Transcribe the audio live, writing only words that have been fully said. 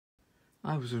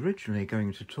I was originally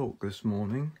going to talk this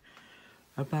morning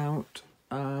about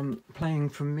playing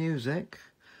from music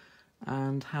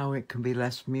and how it can be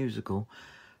less musical,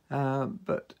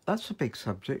 but that's a big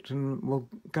subject and we'll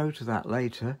go to that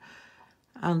later,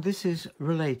 and this is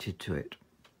related to it.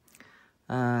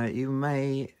 You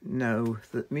may know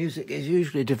that music is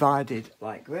usually divided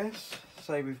like this.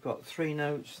 Say we've got three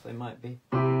notes, they might be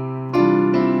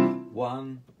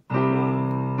 1, 2.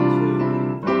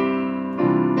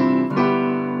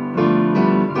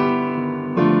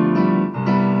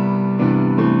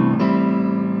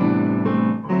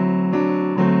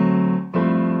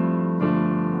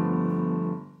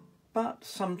 But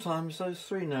sometimes those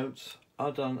three notes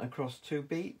are done across 2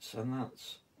 beats, and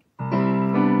that's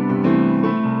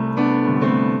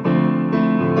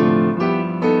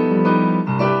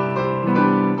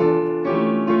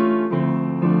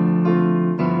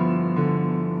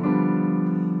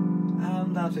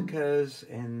occurs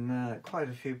in quite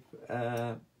a few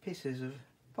pieces of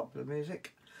popular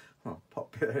music, well,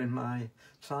 popular in my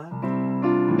time.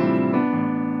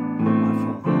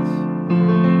 My father's.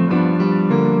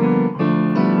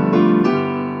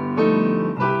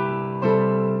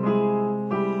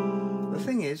 The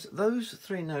thing is, those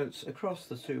three notes across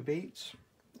the 2 beats,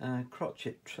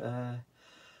 crotchet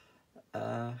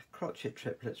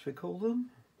triplets we call them,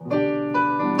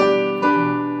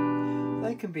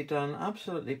 they can be done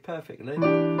absolutely perfectly.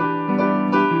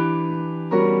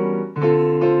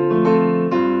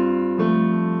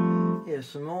 Here's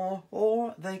some more,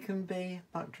 or they can be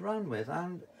mucked around with,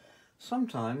 and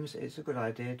sometimes it's a good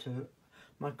idea to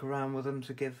muck around with them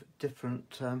to give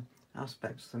different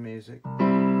aspects to the music.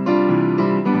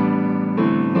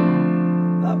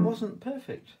 That wasn't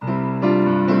perfect.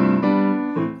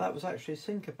 That was actually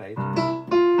syncopated.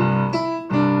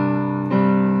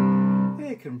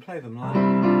 You can play them like,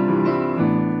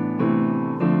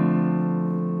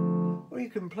 or you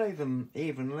can play them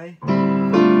evenly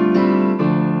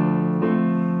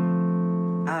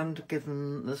and give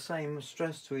them the same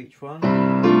stress to each one,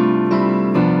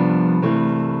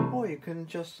 or you can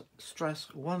just stress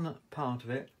one part of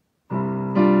it,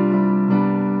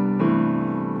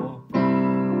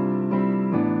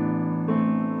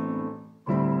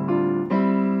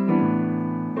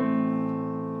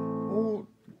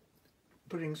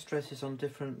 putting stresses on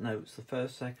different notes, the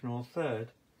first, second or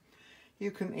third.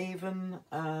 You can even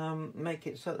make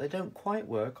it so that they don't quite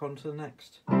work onto the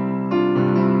next.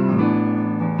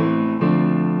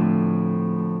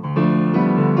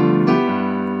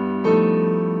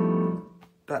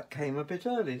 That came a bit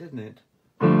early, didn't it?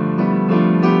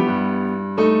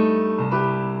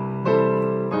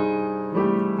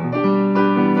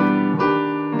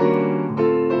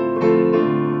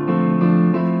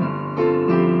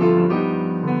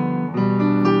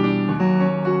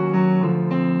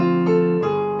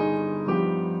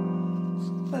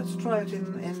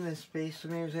 In this piece of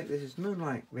music. This is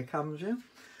Moonlight Becomes You,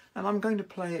 and I'm going to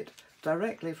play it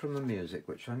directly from the music,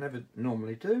 which I never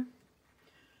normally do,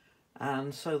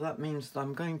 and so that means that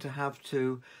I'm going to have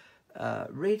to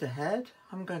read ahead,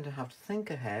 I'm going to have to think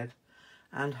ahead,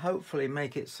 and hopefully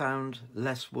make it sound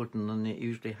less wooden than it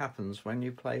usually happens when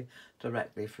you play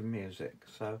directly from music.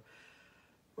 So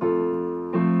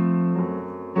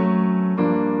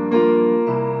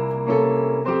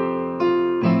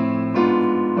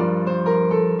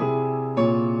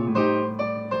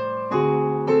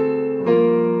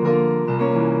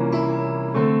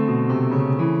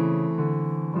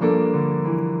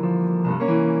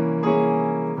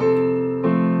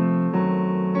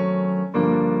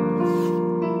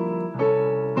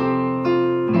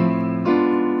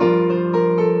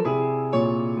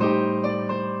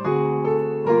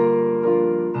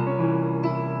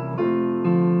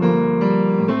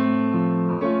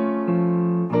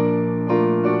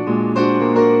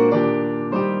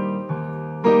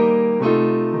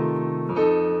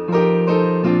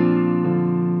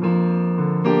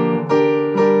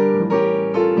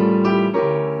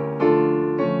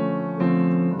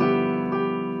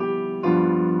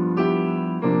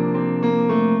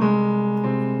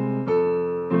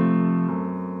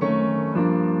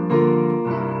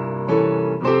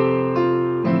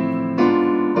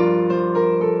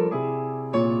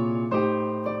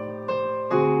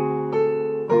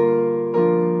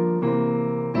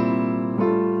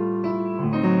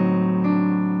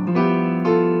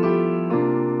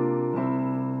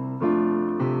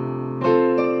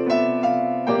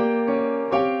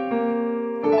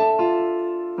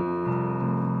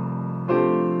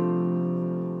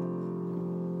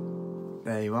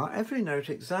there you are, every note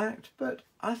exact, but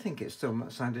I think it still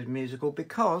sounded musical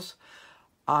because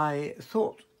I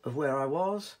thought of where I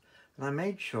was and I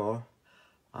made sure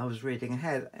I was reading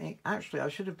ahead. Actually, I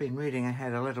should have been reading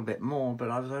ahead a little bit more, but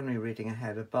I was only reading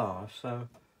ahead a bar, so...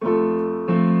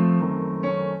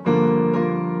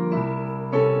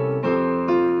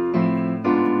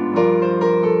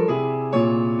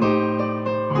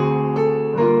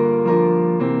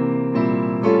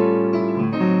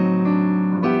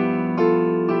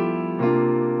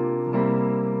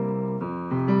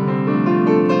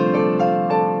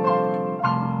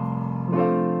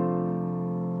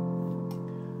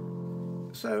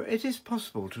 So it is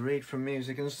possible to read from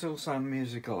music and still sound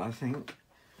musical, I think.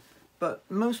 But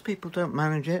most people don't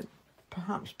manage it,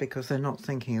 perhaps because they're not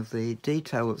thinking of the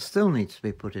detail that still needs to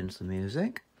be put into the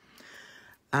music.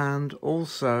 And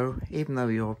also, even though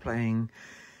you're playing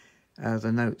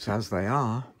the notes as they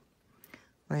are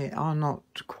not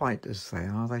quite as they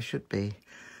are. They should be.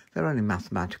 They're only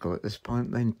mathematical at this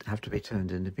point. They have to be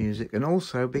turned into music. And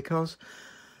also because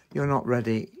you're not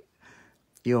ready,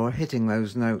 you're hitting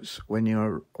those notes when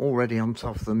you're already on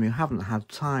top of them. You haven't had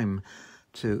time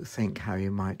to think how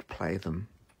you might play them.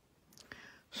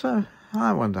 So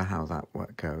I wonder how that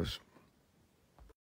goes.